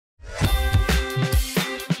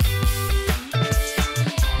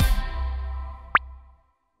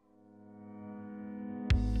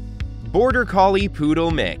Border Collie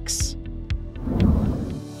Poodle mix.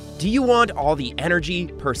 Do you want all the energy,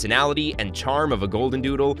 personality, and charm of a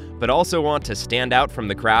Goldendoodle, but also want to stand out from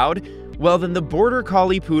the crowd? Well, then the Border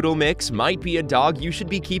Collie Poodle mix might be a dog you should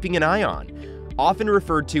be keeping an eye on. Often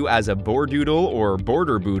referred to as a Bordoodle or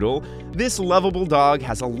Border Boodle, this lovable dog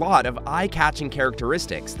has a lot of eye-catching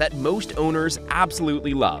characteristics that most owners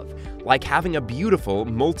absolutely love, like having a beautiful,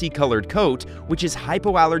 multicolored coat which is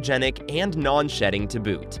hypoallergenic and non-shedding to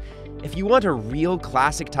boot. If you want a real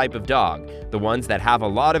classic type of dog, the ones that have a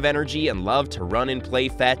lot of energy and love to run and play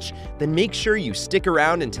fetch, then make sure you stick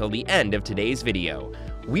around until the end of today's video.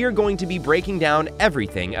 We are going to be breaking down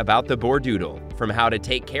everything about the Bordoodle, from how to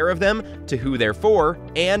take care of them, to who they're for,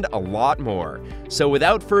 and a lot more. So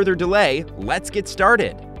without further delay, let's get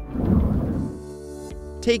started.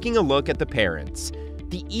 Taking a look at the parents.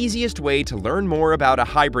 The easiest way to learn more about a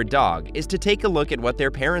hybrid dog is to take a look at what their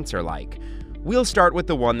parents are like. We'll start with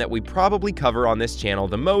the one that we probably cover on this channel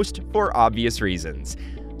the most for obvious reasons.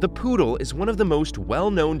 The Poodle is one of the most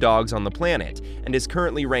well-known dogs on the planet and is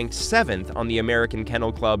currently ranked 7th on the American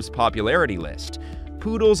Kennel Club's popularity list.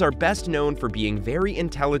 Poodles are best known for being very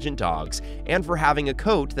intelligent dogs and for having a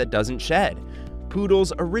coat that doesn't shed.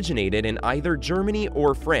 Poodles originated in either Germany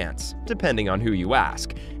or France, depending on who you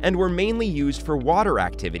ask, and were mainly used for water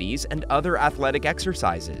activities and other athletic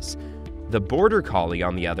exercises. The Border Collie,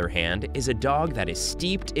 on the other hand, is a dog that is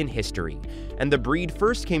steeped in history, and the breed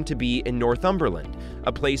first came to be in Northumberland,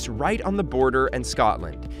 a place right on the border and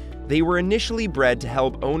Scotland. They were initially bred to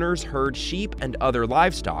help owners herd sheep and other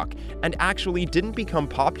livestock, and actually didn't become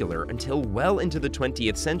popular until well into the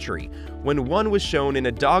 20th century, when one was shown in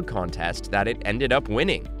a dog contest that it ended up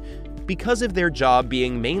winning. Because of their job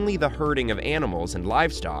being mainly the herding of animals and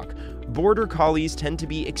livestock, Border Collies tend to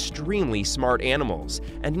be extremely smart animals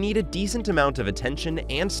and need a decent amount of attention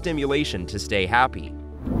and stimulation to stay happy.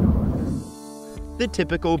 The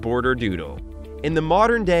typical Bordoodle. In the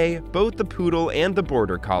modern day, both the Poodle and the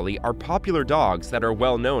Border Collie are popular dogs that are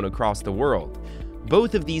well known across the world.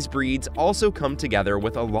 Both of these breeds also come together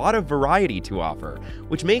with a lot of variety to offer,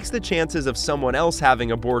 which makes the chances of someone else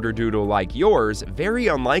having a Bordoodle like yours very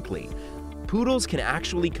unlikely. Poodles can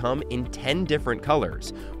actually come in 10 different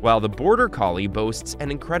colors, while the Border Collie boasts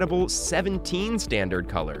an incredible 17 standard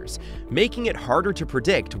colors, making it harder to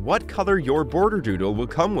predict what color your Bordoodle will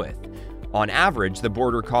come with. On average, the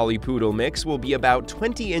Border Collie Poodle mix will be about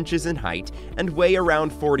 20 inches in height and weigh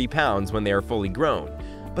around 40 pounds when they are fully grown.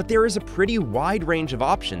 But there is a pretty wide range of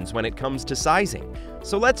options when it comes to sizing,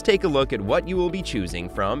 so let's take a look at what you will be choosing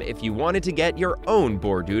from if you wanted to get your own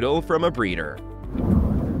Bordoodle from a breeder.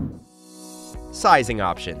 Sizing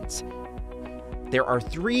options. There are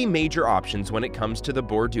 3 major options when it comes to the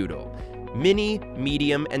Bordoodle: mini,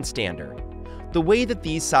 medium, and standard. The way that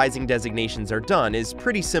these sizing designations are done is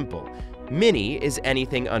pretty simple. Mini is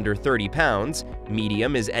anything under 30 pounds,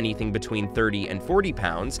 medium is anything between 30 and 40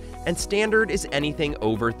 pounds, and standard is anything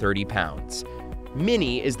over 30 pounds.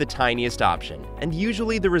 Mini is the tiniest option, and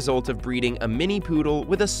usually the result of breeding a mini poodle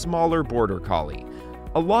with a smaller Border Collie.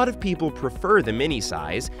 A lot of people prefer the mini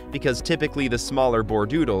size because typically the smaller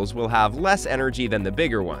Bordoodles will have less energy than the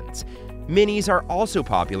bigger ones. Minis are also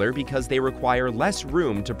popular because they require less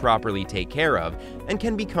room to properly take care of and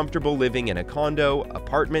can be comfortable living in a condo,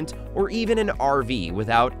 apartment, or even an RV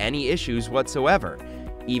without any issues whatsoever.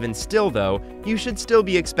 Even still though, you should still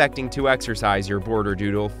be expecting to exercise your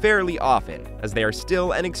Bordoodle fairly often, as they are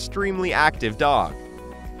still an extremely active dog.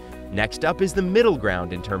 Next up is the middle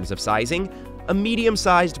ground in terms of sizing. A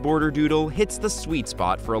medium-sized Bordoodle hits the sweet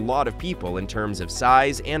spot for a lot of people in terms of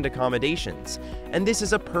size and accommodations, and this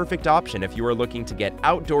is a perfect option if you are looking to get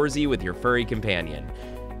outdoorsy with your furry companion.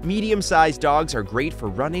 Medium-sized dogs are great for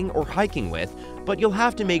running or hiking with, but you'll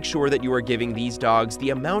have to make sure that you are giving these dogs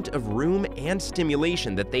the amount of room and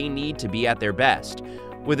stimulation that they need to be at their best.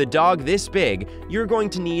 With a dog this big, you're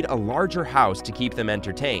going to need a larger house to keep them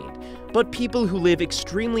entertained. But people who live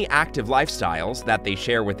extremely active lifestyles that they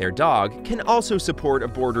share with their dog can also support a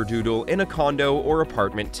Bordoodle in a condo or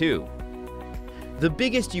apartment too. The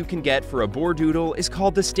biggest you can get for a Bordoodle is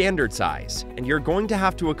called the standard size, and you're going to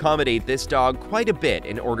have to accommodate this dog quite a bit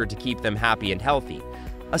in order to keep them happy and healthy.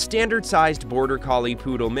 A standard-sized Border Collie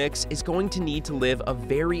Poodle mix is going to need to live a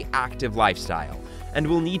very active lifestyle, and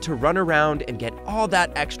will need to run around and get all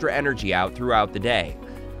that extra energy out throughout the day.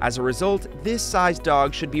 As a result, this size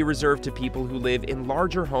dog should be reserved to people who live in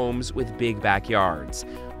larger homes with big backyards.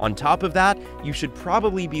 On top of that, you should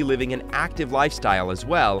probably be living an active lifestyle as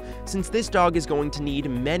well, since this dog is going to need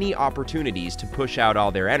many opportunities to push out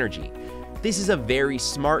all their energy. This is a very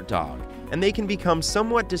smart dog, and they can become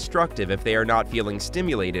somewhat destructive if they are not feeling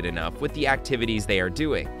stimulated enough with the activities they are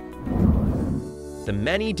doing. the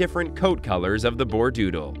many different coat colors of the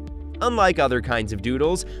Bordoodle. Unlike other kinds of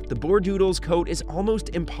doodles, the Bordoodle's coat is almost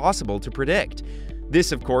impossible to predict.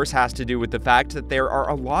 This, of course, has to do with the fact that there are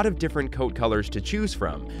a lot of different coat colors to choose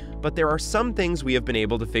from, but there are some things we have been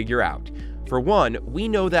able to figure out. For one, we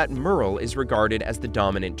know that merle is regarded as the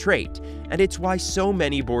dominant trait, and it's why so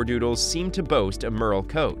many Bordoodles seem to boast a merle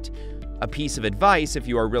coat. A piece of advice if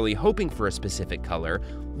you are really hoping for a specific color,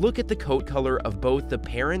 look at the coat color of both the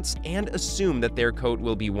parents and assume that their coat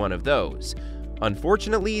will be one of those.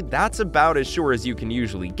 Unfortunately, that's about as sure as you can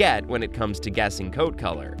usually get when it comes to guessing coat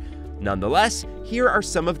color. Nonetheless, here are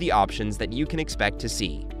some of the options that you can expect to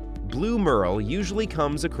see. Blue merle usually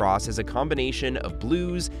comes across as a combination of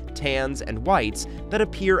blues, tans, and whites that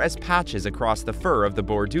appear as patches across the fur of the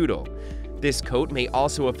Bordoodle. This coat may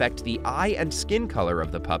also affect the eye and skin color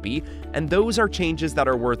of the puppy, and those are changes that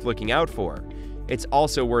are worth looking out for. It's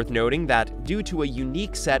also worth noting that, due to a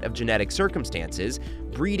unique set of genetic circumstances,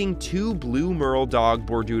 breeding two blue merle dog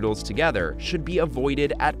Bordoodles together should be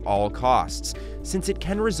avoided at all costs, since it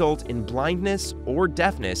can result in blindness or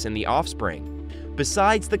deafness in the offspring.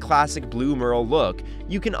 Besides the classic blue merle look,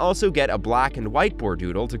 you can also get a black and white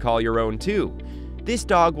Bordoodle to call your own too. This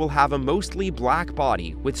dog will have a mostly black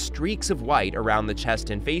body with streaks of white around the chest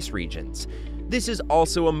and face regions. This is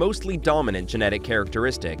also a mostly dominant genetic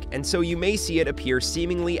characteristic, and so you may see it appear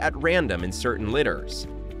seemingly at random in certain litters.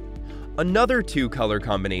 Another two color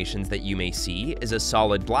combinations that you may see is a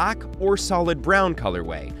solid black or solid brown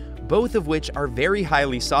colorway, both of which are very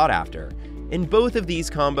highly sought after. In both of these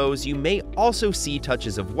combos, you may also see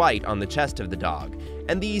touches of white on the chest of the dog,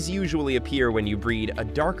 and these usually appear when you breed a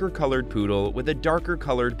darker colored poodle with a darker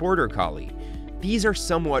colored border collie. These are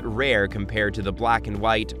somewhat rare compared to the black and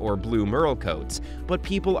white or blue merle coats, but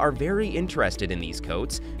people are very interested in these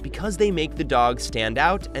coats because they make the dog stand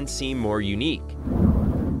out and seem more unique.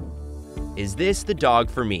 Is this the dog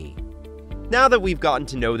for me? Now that we've gotten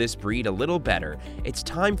to know this breed a little better, it's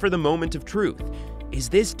time for the moment of truth. Is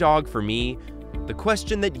this dog for me? The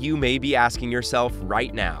question that you may be asking yourself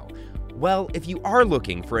right now. Well, if you are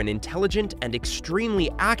looking for an intelligent and extremely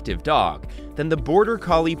active dog, then the Border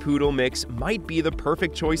Collie Poodle mix might be the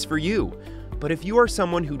perfect choice for you. But if you are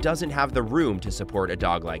someone who doesn't have the room to support a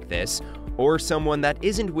dog like this, or someone that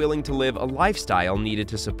isn't willing to live a lifestyle needed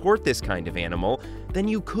to support this kind of animal, then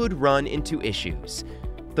you could run into issues.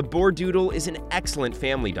 The Bordoodle is an excellent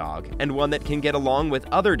family dog, and one that can get along with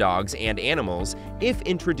other dogs and animals if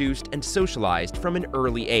introduced and socialized from an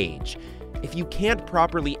early age. If you can't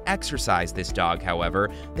properly exercise this dog, however,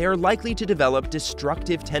 they are likely to develop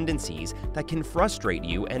destructive tendencies that can frustrate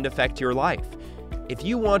you and affect your life. If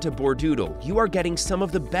you want a Bordoodle, you are getting some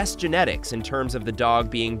of the best genetics in terms of the dog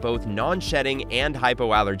being both non-shedding and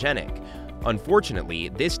hypoallergenic. Unfortunately,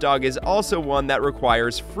 this dog is also one that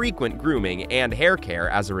requires frequent grooming and hair care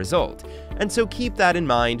as a result, and so keep that in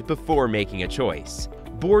mind before making a choice.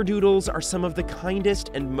 Bordoodles are some of the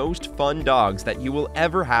kindest and most fun dogs that you will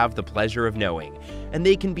ever have the pleasure of knowing, and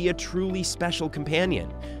they can be a truly special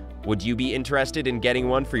companion. Would you be interested in getting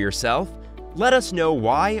one for yourself? Let us know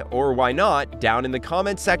why or why not down in the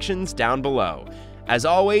comment sections down below. As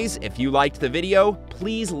always, if you liked the video,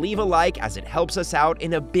 please leave a like as it helps us out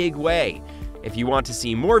in a big way. If you want to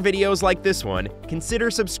see more videos like this one,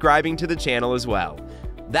 consider subscribing to the channel as well.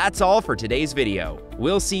 That's all for today's video.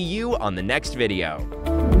 We'll see you on the next video.